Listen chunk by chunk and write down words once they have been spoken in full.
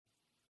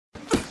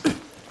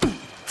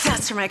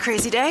for my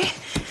crazy day.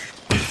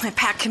 My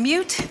packed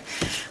commute,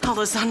 all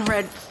those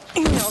unread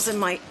emails in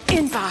my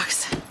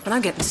inbox. But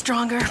I'm getting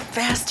stronger,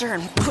 faster,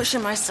 and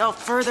pushing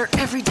myself further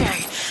every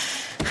day.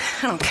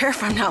 I don't care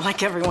if I'm not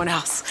like everyone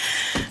else.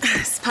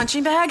 This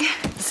punching bag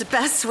is the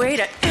best way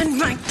to end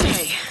my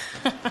day.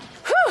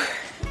 Whew.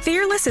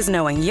 Fearless is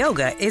knowing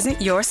yoga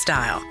isn't your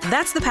style.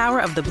 That's the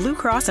power of the Blue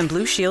Cross and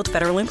Blue Shield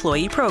Federal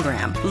Employee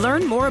Program.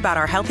 Learn more about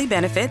our healthy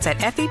benefits at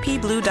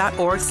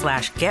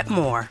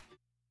fepblue.org/getmore.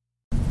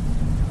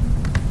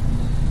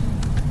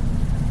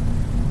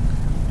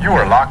 You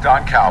are Locked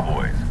On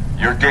Cowboys,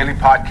 your daily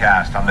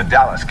podcast on the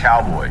Dallas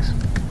Cowboys,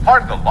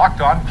 part of the Locked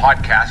On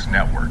Podcast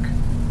Network.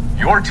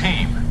 Your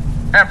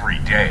team every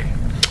day.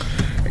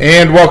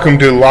 And welcome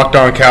to Locked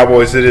On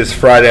Cowboys. It is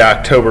Friday,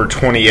 October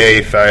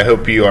 28th. I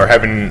hope you are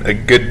having a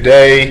good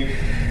day.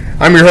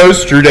 I'm your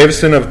host, Drew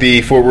Davison of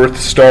the Fort Worth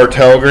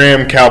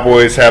Star-Telegram.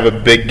 Cowboys have a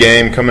big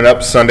game coming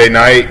up Sunday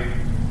night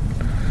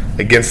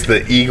against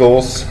the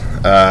Eagles.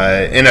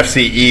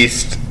 NFC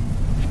East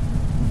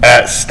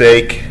at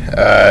stake,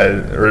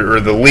 or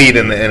the lead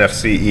in the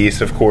NFC East,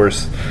 of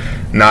course,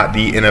 not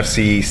the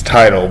NFC East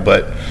title.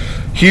 But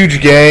huge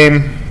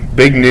game,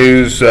 big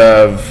news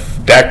of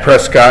Dak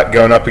Prescott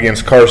going up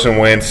against Carson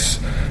Wentz,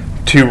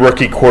 two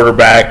rookie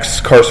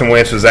quarterbacks. Carson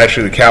Wentz was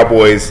actually the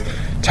Cowboys'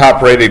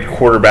 top-rated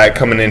quarterback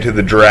coming into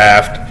the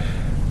draft.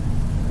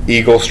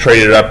 Eagles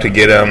traded up to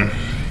get him.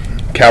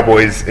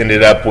 Cowboys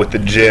ended up with the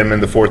gem in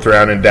the fourth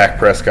round and Dak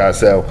Prescott.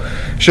 So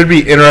should be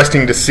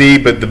interesting to see.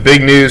 But the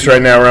big news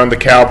right now around the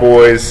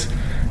Cowboys,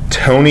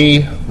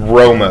 Tony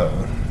Romo,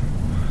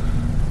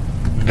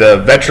 the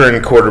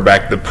veteran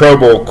quarterback, the Pro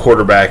Bowl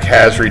quarterback,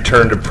 has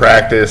returned to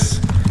practice.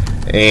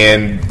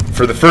 And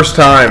for the first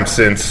time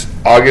since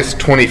August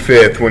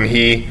 25th, when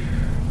he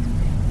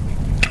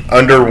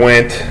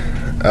underwent,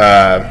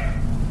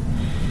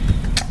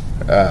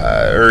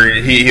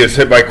 he was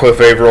hit by Cliff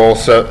Averill,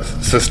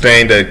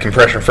 sustained a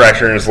compression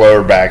fracture in his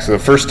lower back. So the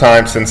first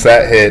time since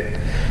that hit,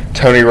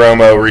 Tony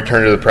Romo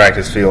returned to the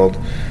practice field.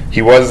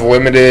 He was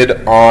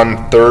limited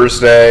on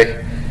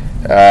Thursday,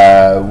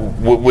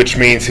 which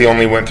means he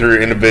only went through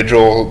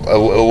individual, a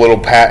little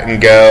pat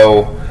and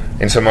go,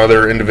 and some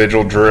other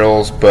individual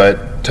drills,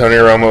 but Tony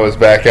Romo is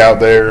back out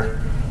there,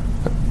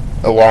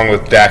 along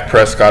with Dak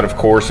Prescott, of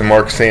course, and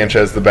Mark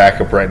Sanchez, the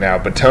backup right now.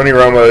 But Tony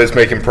Romo is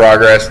making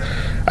progress.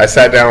 I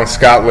sat down with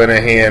Scott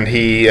Linehan.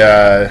 He,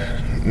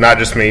 not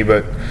just me,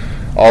 but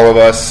all of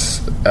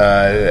us,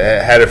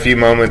 had a few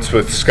moments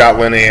with Scott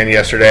Linehan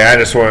yesterday. I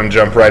just want to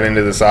jump right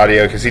into this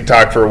audio because he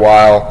talked for a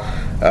while.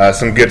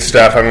 Some good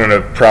stuff. I'm going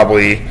to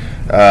probably,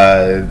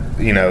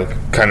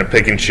 kind of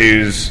pick and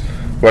choose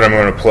what I'm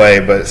going to play,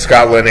 but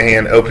Scott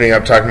Linehan opening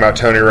up talking about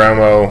Tony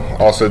Romo,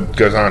 also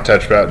goes on to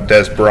touch about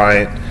Des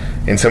Bryant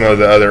and some of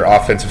the other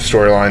offensive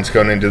storylines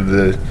going into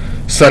the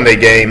Sunday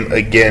game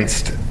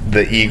against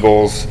the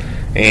Eagles.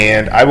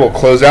 And I will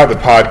close out the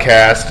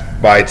podcast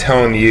by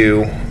telling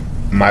you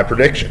my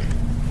prediction.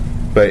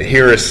 But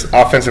here is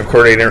offensive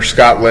coordinator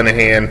Scott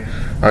Linehan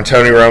on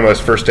Tony Romo's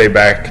first day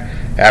back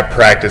at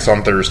practice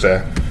on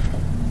Thursday.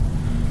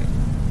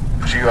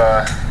 What you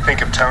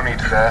think of Tony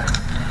today?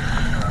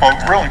 Well,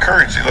 real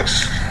encouraged. He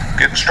looks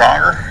getting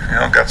stronger.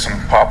 Got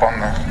some pop on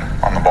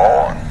the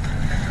ball,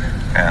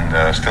 and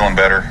is feeling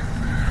better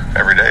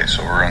every day.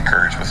 So we're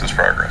encouraged with his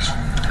progress.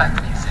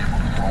 He's able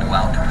to roll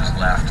out to his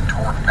left,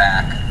 torque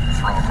back,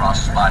 throw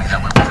across his body.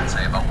 What does it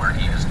say about where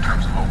he is in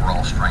terms of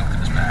overall strength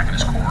in his back and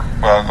his core?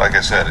 Well, like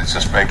I said, it's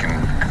just making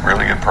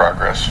really good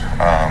progress.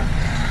 I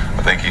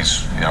think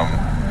he's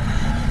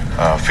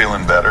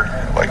feeling better.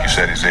 Like you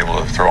said, he's able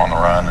to throw on the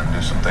run and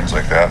do some things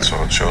like that.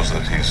 So it shows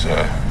that he's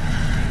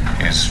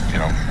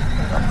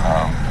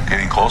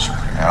getting closer.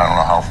 And I don't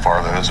know how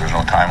far that is. There's no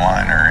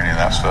timeline or any of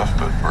that stuff,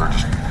 but we're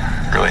just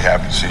really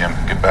happy to see him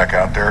get back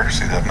out there,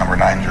 see that number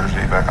 9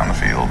 jersey back on the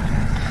field,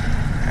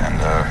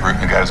 and rooting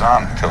the guys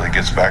on until he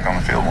gets back on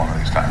the field one of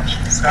these times.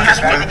 Excuse me?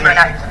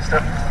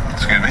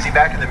 Is he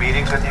back in the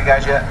meetings with you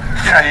guys yet?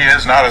 Yeah, he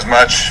is. Not as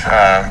much,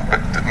 but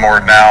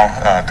more now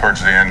towards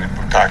the end.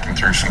 We're talking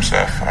through some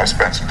stuff. I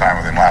spent some time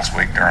with him last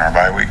week during our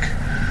bye week.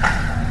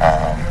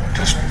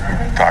 Just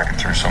talking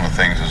through some of the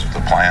things as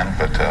the plan,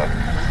 but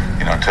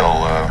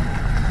until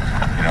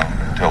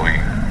we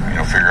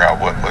figure out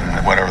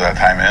whatever that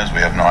time is,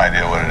 we have no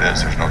idea what it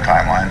is. There's no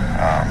timeline.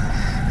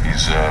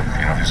 He's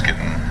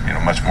getting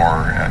much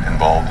more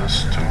involved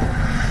as to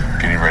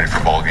getting ready for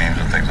ball games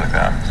and things like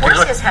that.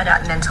 Where's his head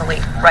at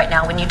mentally right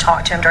now when you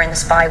talk to him during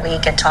this bye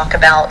week and talk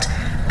about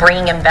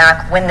bringing him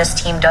back when this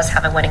team does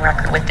have a winning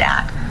record with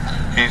Dak?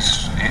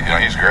 He's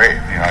great.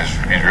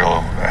 He's real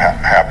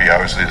happy,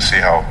 obviously, to see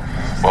how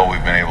well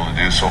we've been able to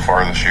do so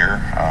far this year,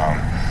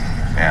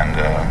 and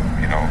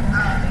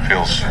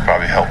feels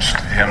probably helps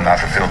him not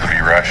to feel to be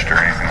rushed or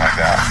anything like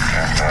that.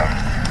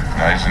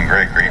 And he's in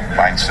great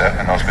mindset.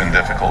 I know it's been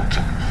difficult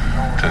to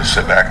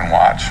sit back and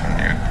watch when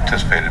you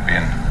anticipated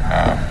being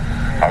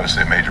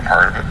obviously a major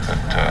part of it, but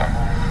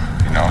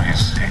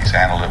he's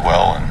handled it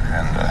well and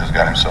has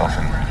got himself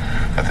in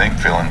I think,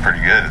 feeling pretty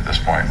good at this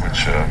point,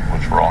 which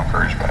we're all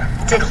encouraged by.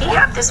 Did he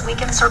have this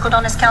weekend circled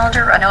on his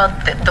calendar? I know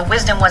the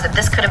wisdom was that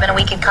this could have been a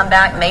week he'd come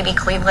back, maybe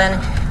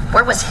Cleveland.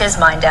 Where was his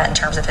mind at in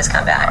terms of his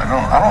comeback?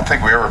 I don't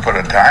think we ever put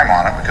a time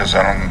on it because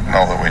I don't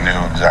know that we knew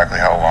exactly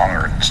how long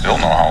or still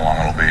know how long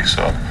it'll be.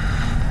 So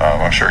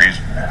I'm sure he's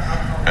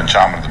been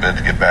chomping at the bit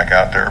to get back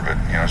out there, but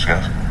he's got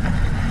to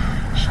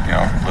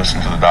listen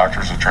to the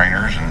doctors, the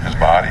trainers, and his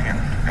body, and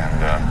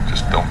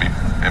just don't be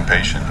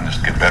impatient and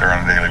just get better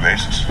on a daily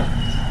basis.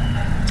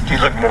 Do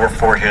you look more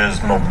for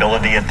his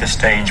mobility at this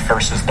stage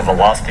versus the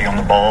velocity on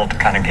the ball to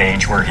kind of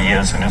gauge where he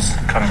is in his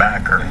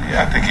comeback? Or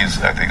yeah, I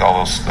think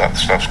all that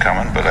stuff's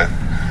coming, but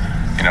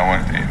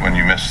when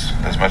you miss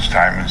as much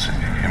time as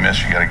you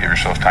miss, you got to give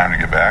yourself time to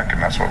get back,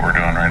 and that's what we're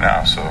doing right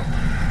now. So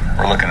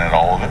we're looking at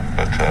all of it,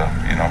 but we're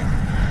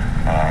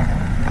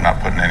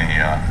not putting any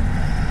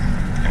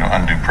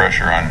undue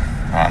pressure on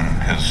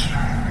his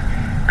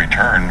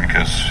return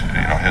because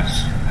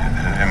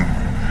him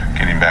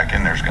getting back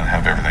in there is going to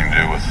have everything to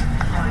do with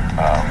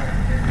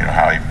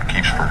how he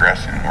keeps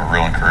progressing. We're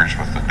real encouraged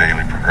with the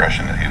daily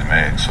progression that he's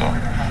made. So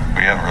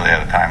we haven't really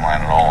had a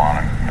timeline at all on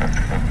him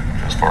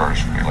as far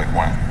as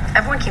when.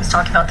 Everyone keeps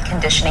talking about the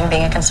conditioning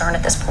being a concern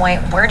at this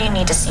point. Where do you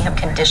need to see him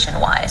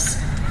condition-wise?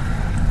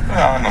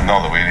 Well, I don't know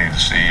that we need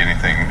to see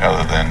anything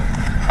other than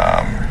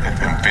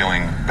him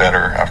feeling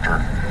better and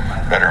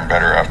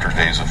better after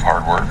days of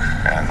hard work,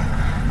 and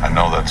I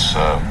know that's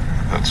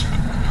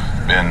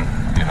been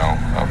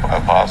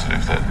a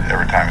positive that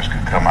every time he's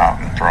come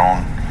out and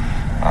thrown,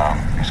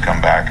 he's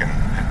come back, and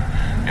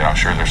I'm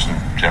sure there's some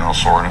general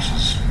soreness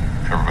as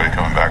everybody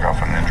coming back off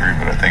an injury,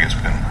 but I think it's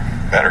been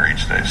better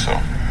each day. So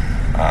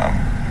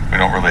we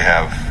don't really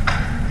have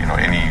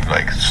any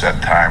set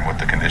time what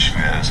the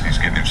conditioning is. He's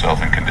getting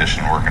himself in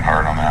condition, working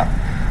hard on that.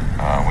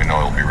 We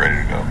know he'll be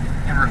ready to go.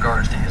 In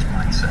regards to his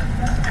mindset,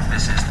 if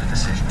this is the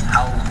decision,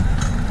 how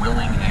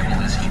willing,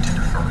 able is he to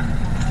defer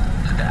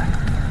to Dak?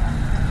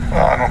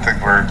 Well, I don't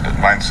think we're the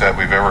mindset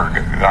we've ever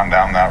gone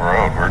down that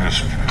road. We're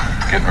just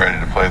getting ready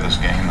to play this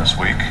game this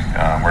week.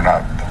 We're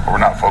not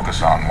focused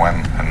on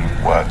when and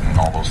what and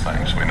all those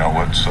things. We know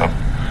what's up.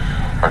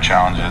 Our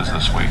challenge is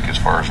this week as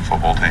far as the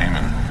football team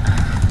and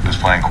who's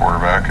playing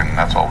quarterback, and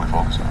that's all we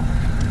focus on.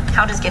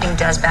 How does getting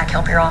Dez back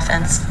help your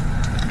offense?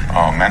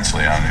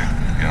 Immensely.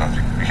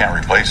 You can't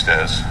replace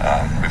Dez.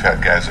 We've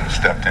had guys that have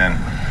stepped in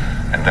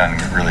and done a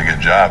really good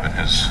job in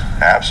his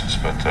absence,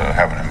 but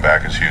having him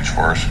back is huge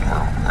for us, and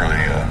we're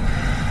really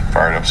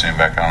fired up seeing him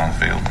back out on the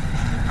field.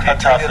 How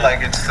tough?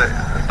 Like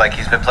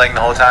he's been playing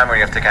the whole time, or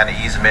you have to kind of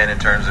ease him in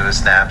terms of his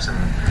snaps and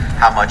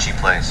how much he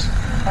plays?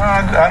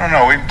 I don't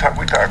know. We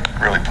talk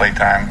really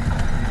playtime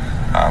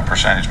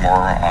percentage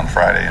more on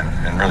Friday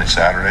and really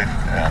Saturday,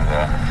 and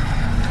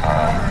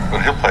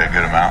but he'll play a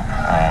good amount.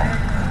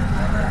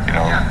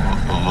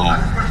 A little,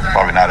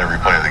 probably not every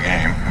play of the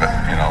game, but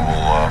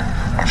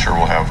I'm sure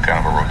we'll have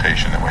kind of a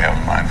rotation that we have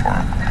in mind for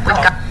him.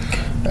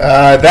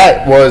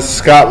 That was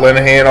Scott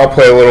Linehan. I'll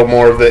play a little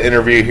more of the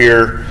interview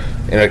here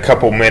in a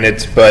couple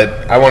minutes,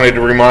 but I wanted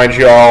to remind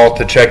you all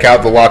to check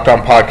out the Locked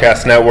On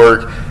Podcast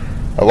Network.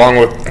 Along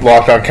with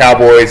Locked On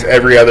Cowboys,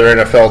 every other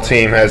NFL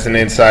team has an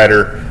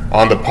insider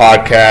on the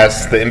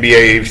podcast. The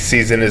NBA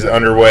season is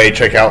underway.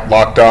 Check out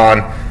Locked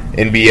On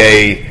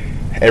NBA.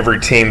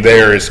 Every team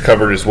there is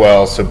covered as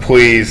well. So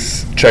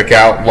please check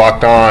out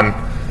Locked On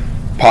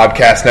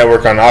Podcast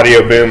Network on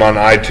Audio Boom, on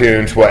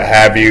iTunes, what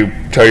have you.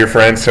 Tell your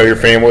friends, tell your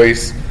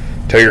families,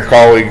 tell your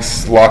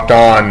colleagues. Locked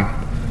On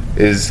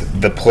is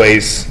the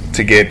place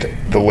to get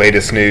the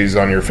latest news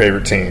on your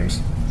favorite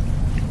teams.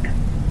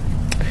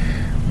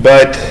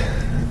 But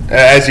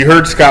as you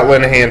heard Scott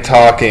Linehan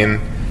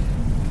talking,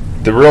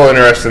 the real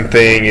interesting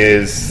thing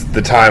is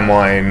the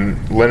timeline.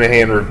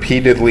 Linehan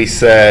repeatedly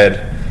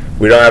said,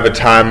 we don't have a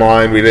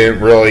timeline, we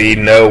didn't really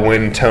know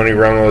when Tony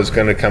Romo is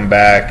going to come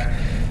back,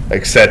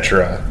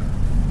 etc.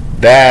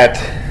 That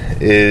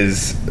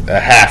is a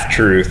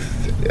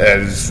half-truth,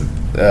 as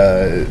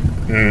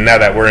now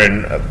that we're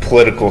in a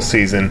political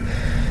season.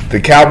 The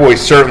Cowboys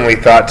certainly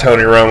thought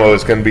Tony Romo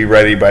was going to be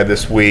ready by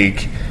this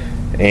week,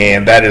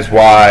 and that is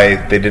why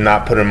they did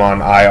not put him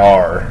on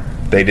IR.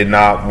 They did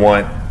not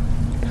want,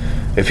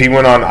 if he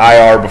went on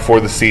IR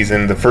before the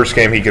season, the first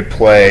game he could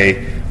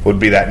play would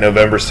be that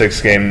November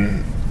 6th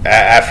game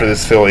after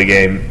this Philly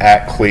game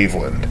at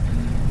Cleveland.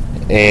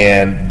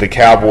 And the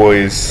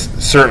Cowboys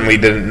certainly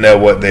didn't know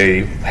what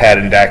they had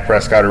in Dak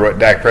Prescott or what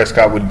Dak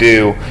Prescott would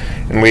do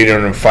in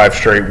leading them to 5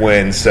 straight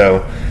wins.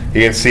 So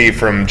you can see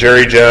from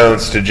Jerry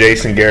Jones to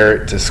Jason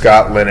Garrett to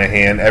Scott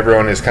Linehan,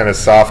 everyone is kind of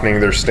softening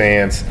their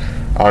stance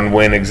on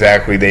when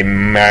exactly they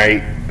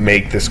might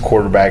make this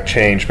quarterback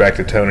change back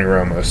to Tony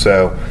Romo.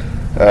 So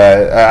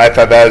I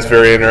thought that was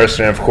very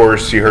interesting. Of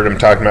course, you heard him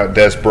talking about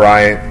Des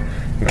Bryant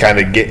and kind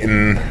of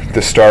getting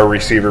the star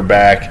receiver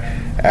back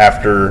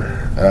after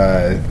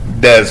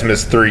Des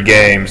missed 3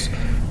 games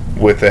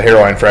with a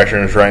hairline fracture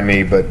in his right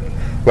knee. But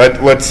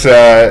let's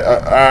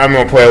I'm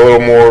going to play a little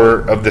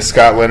more of the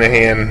Scott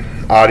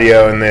Linehan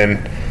audio, and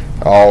then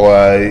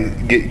I'll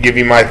give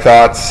you my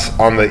thoughts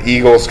on the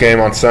Eagles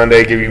game on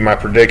Sunday, give you my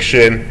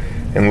prediction,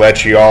 and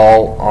let you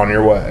all on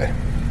your way.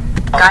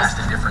 How much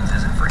the difference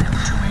is it for him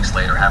 2 weeks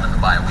later having the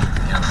bye week,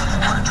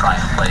 to try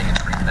and play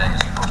against Green Bay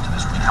as opposed to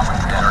this week? How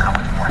much better, how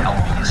much more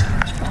healthy is he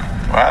at this point?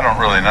 Well, I don't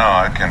really know.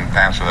 I can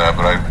answer that,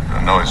 but I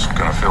know he's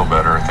going to feel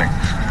better. I think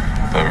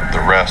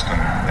the rest and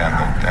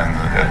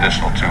the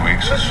additional 2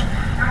 weeks has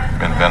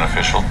been be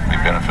beneficial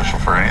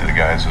for any of the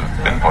guys that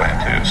have been playing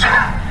too. So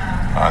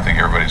I think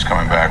everybody's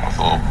coming back with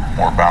a little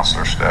more bounce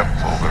to their step, with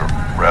a little bit of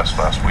rest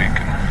last week,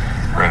 and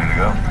ready to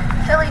go.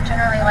 Philly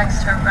generally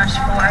likes to rush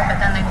 4,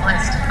 but then they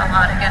blitzed a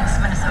lot against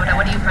Minnesota.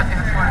 What do you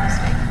prepare for this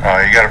week?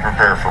 You got to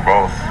prepare for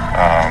both.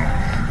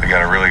 They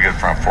got a really good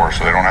front four,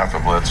 so they don't have to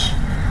blitz.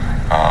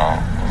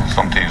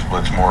 Some teams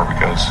blitz more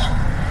because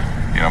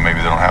maybe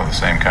they don't have the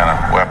same kind of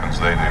weapons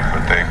they do,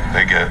 but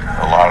they get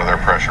a lot of their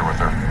pressure with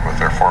their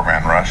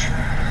 4-man rush.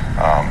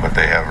 But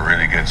they have a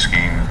really good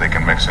scheme. They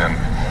can mix in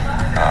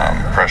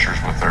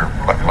pressures with their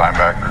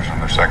linebackers and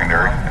their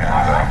secondary,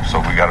 and so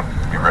we got to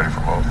be ready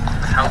for both.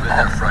 How good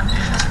their front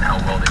is and how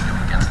well they do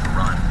against the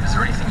run. Is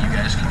there anything you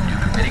guys can do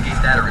to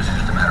mitigate that, or is it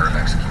just a matter of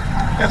executing?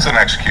 It's an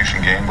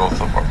execution game. We're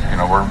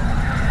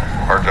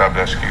our job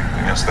to execute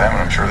against them,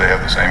 and I'm sure they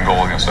have the same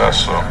goal against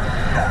us. So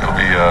it'll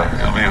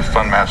be a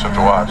fun matchup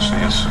to watch.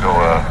 See us go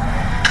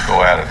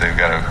at it.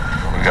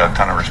 We've got a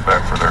ton of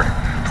respect for their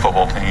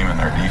football team and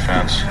their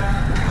defense,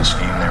 and the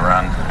scheme they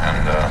run,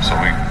 and so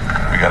we're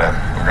going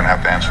to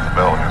have to answer the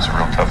bell against a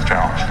real tough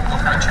challenge.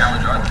 What kind of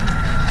challenge are they?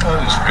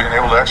 Just being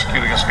able to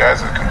execute against guys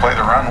that can play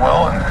the run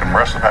well and can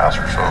rush the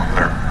passer. So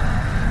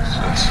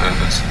it's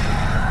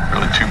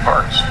really 2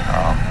 parts.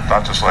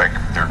 Not just like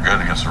they're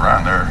good against the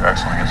run, they're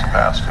excellent against the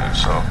pass too.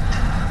 So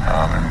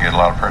and get a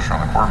lot of pressure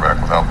on the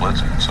quarterback without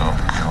blitzing. So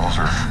those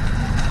are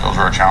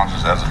our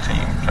challenges as a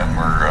team, and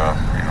we're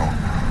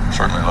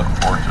certainly looking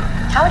forward to it.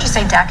 How would you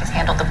say Dak has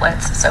handled the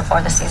blitz so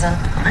far this season?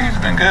 I think he's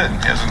been good.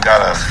 He hasn't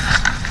got a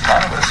ton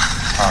of it,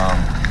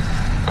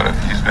 but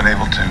he's been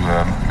able to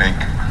make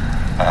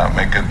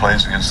good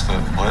plays against the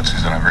blitz.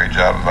 He's done a great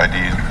job of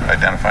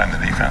identifying the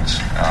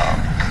defense.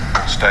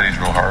 Studies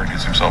real hard,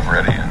 gets himself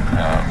ready, and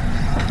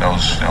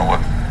knows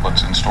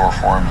what's in store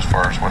for him as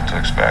far as what to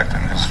expect,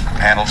 and has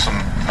handled some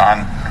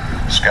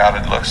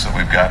non-scouted looks that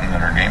we've gotten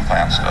in our game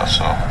plan stuff.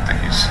 So I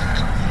think he's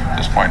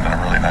at this point done a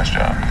really nice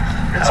job.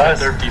 How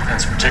is their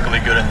defense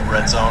particularly good in the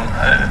red zone?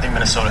 I think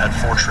Minnesota had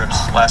 4 trips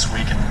last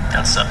week and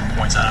got 7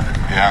 points out of it.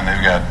 Yeah, and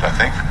they've got, I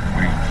think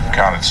we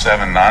counted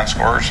 7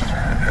 non-scorers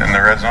in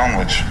the red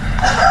zone, which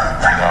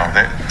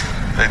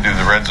they do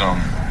the red zone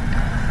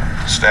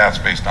stats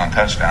based on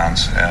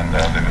touchdowns, and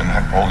they've been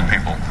holding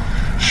people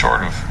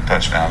short of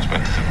touchdowns.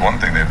 But the one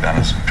thing they've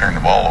done is turn the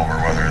ball over,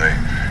 whether they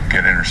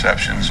get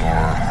interceptions or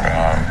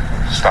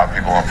stop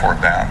people on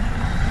 4th down.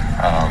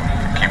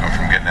 Keep them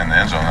from getting in the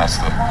end zone. That's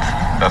the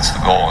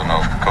goal. And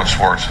Coach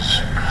Schwartz is,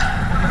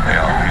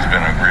 he's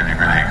been a really,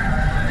 really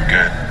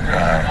good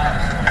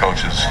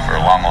coach for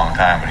a long, long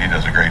time, but he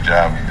does a great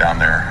job down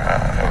there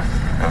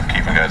of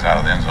keeping guys out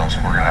of the end zone. So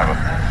we're going to have a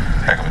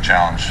heck of a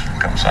challenge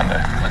come Sunday.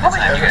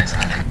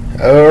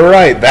 All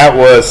right, that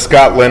was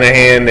Scott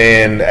Linehan,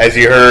 and as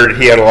you heard,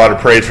 he had a lot of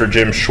praise for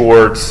Jim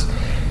Schwartz,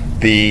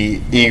 the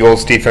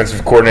Eagles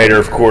defensive coordinator.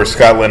 Of course,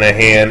 Scott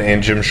Linehan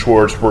and Jim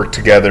Schwartz worked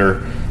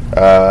together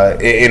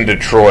in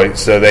Detroit,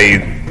 so they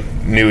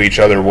knew each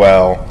other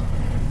well.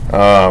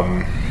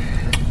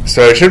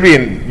 So it should be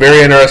a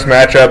very interesting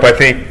matchup. I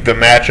think the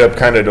matchup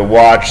kind of to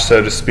watch,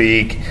 so to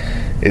speak,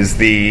 is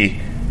the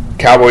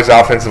Cowboys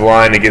offensive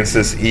line against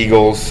this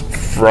Eagles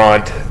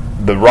front.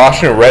 The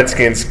Washington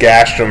Redskins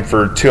gashed them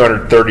for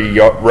 230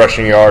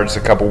 rushing yards a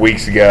couple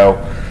weeks ago.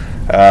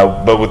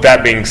 But with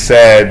that being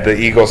said, the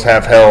Eagles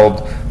have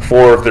held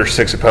 4 of their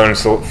 6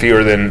 opponents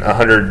fewer than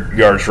 100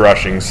 yards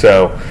rushing.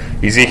 So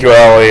Ezekiel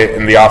Elliott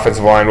and the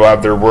offensive line will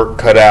have their work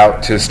cut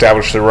out to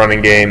establish the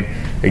running game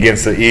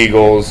against the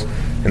Eagles.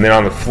 And then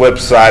on the flip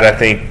side, I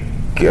think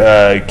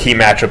key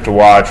matchup to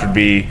watch would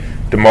be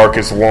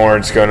DeMarcus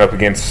Lawrence going up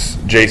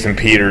against Jason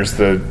Peters,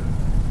 the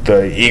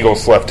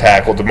Eagles left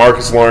tackle.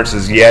 DeMarcus Lawrence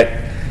is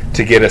yet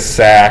to get a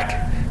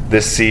sack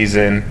this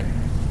season,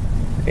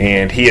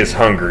 and he is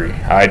hungry.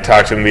 I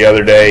talked to him the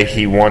other day.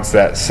 He wants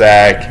that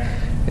sack,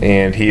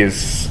 and he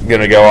is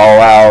going to go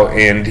all out.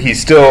 And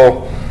he's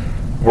still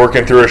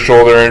working through a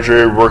shoulder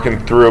injury,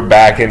 working through a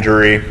back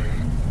injury.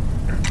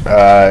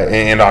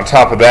 And on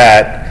top of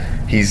that,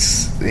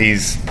 he's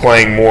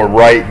playing more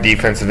right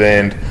defensive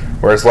end,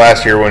 whereas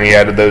last year when he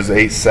had those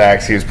 8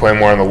 sacks, he was playing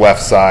more on the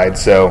left side.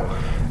 So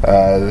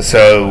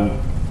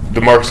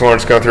DeMarcus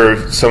Lawrence going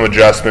through some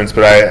adjustments,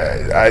 but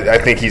I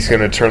think he's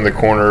going to turn the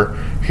corner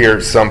here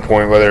at some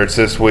point, whether it's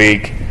this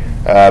week,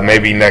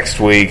 maybe next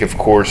week. Of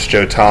course,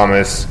 Joe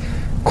Thomas.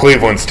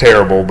 Cleveland's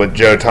terrible, but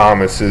Joe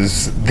Thomas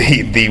is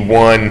the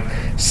one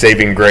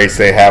saving grace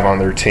they have on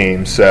their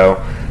team. So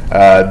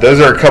those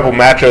are a couple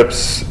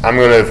matchups I'm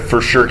going to for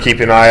sure keep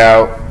an eye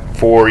out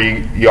for.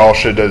 Y'all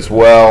should as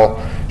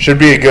well. Should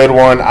be a good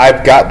one.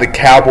 I've got the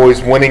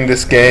Cowboys winning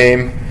this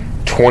game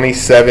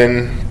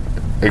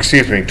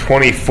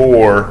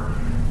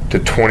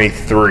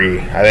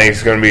 24-23. I think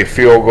it's going to be a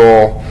field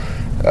goal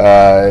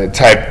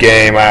type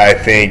game. I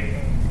think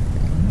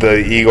the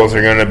Eagles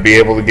are going to be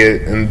able to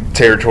get in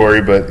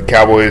territory, but the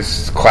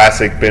Cowboys'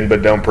 classic bend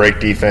but don't break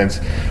defense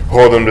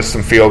hold them to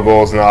some field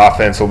goals, and the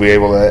offense will be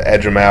able to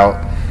edge them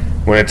out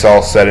when it's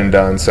all said and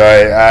done. So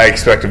I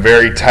expect a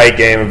very tight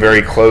game, a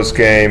very close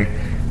game,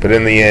 but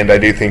in the end, I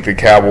do think the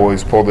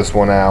Cowboys pull this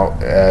one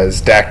out,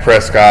 as Dak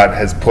Prescott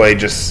has played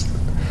just,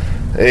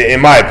 in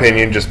my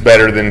opinion, just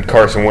better than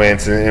Carson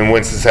Wentz, and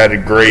Wentz has had a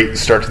great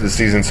start to the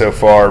season so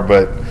far,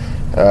 but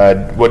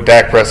what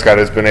Dak Prescott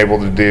has been able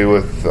to do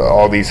with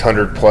all these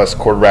 100-plus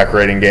quarterback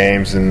rating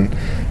games and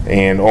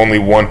only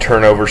 1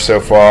 turnover so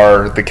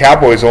far. The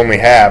Cowboys only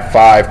have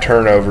 5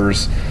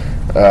 turnovers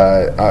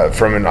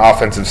from an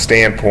offensive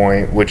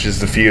standpoint, which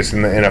is the fewest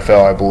in the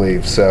NFL, I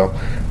believe. So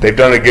they've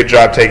done a good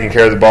job taking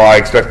care of the ball. I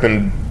expect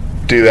them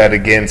to do that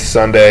again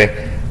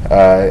Sunday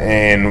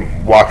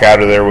and walk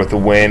out of there with a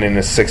win and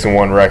a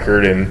 6-1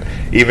 record, and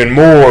even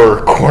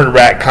more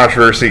quarterback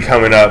controversy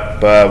coming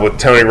up with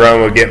Tony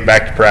Romo getting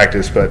back to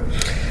practice. But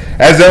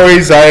as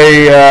always, I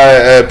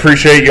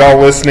appreciate y'all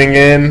listening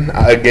in.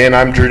 Again,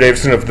 I'm Drew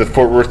Davison of the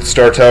Fort Worth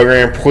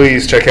Star-Telegram.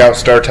 Please check out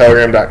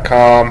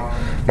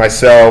StarTelegram.com.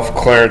 Myself,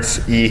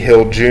 Clarence E.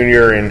 Hill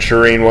Jr., and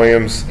Shireen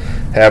Williams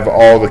have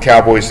all the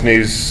Cowboys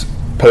news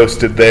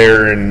posted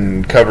there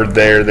and covered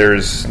there.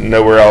 There's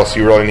nowhere else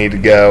you really need to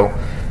go.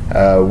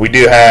 We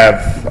do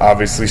have,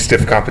 obviously,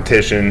 stiff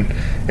competition,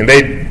 and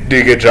they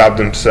do a good job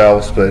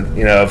themselves, but,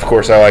 of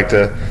course, I like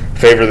to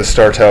favor the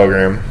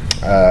Star-Telegram,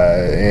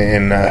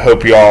 and I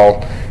hope you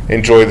all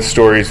enjoy the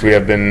stories we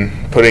have been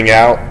putting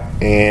out,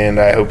 and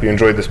I hope you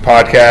enjoyed this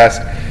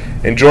podcast.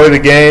 Enjoy the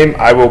game.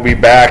 I will be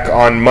back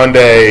on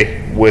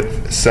Monday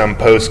with some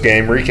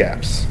post-game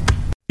recaps.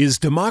 Is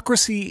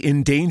democracy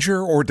in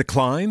danger or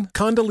decline?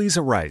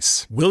 Condoleezza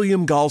Rice,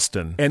 William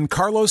Galston, and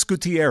Carlos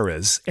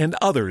Gutierrez and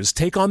others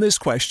take on this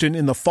question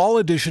in the fall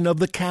edition of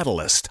The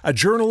Catalyst, a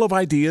journal of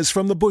ideas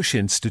from the Bush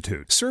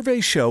Institute.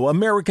 Surveys show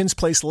Americans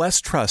place less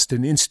trust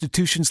in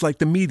institutions like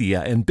the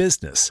media and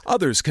business.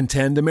 Others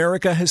contend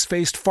America has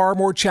faced far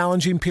more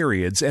challenging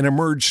periods and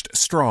emerged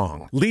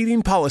strong.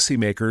 Leading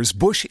policymakers,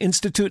 Bush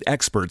Institute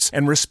experts,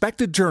 and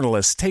respected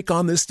journalists take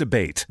on this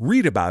debate.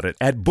 Read about it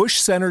at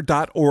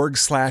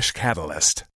bushcenter.org/catalyst.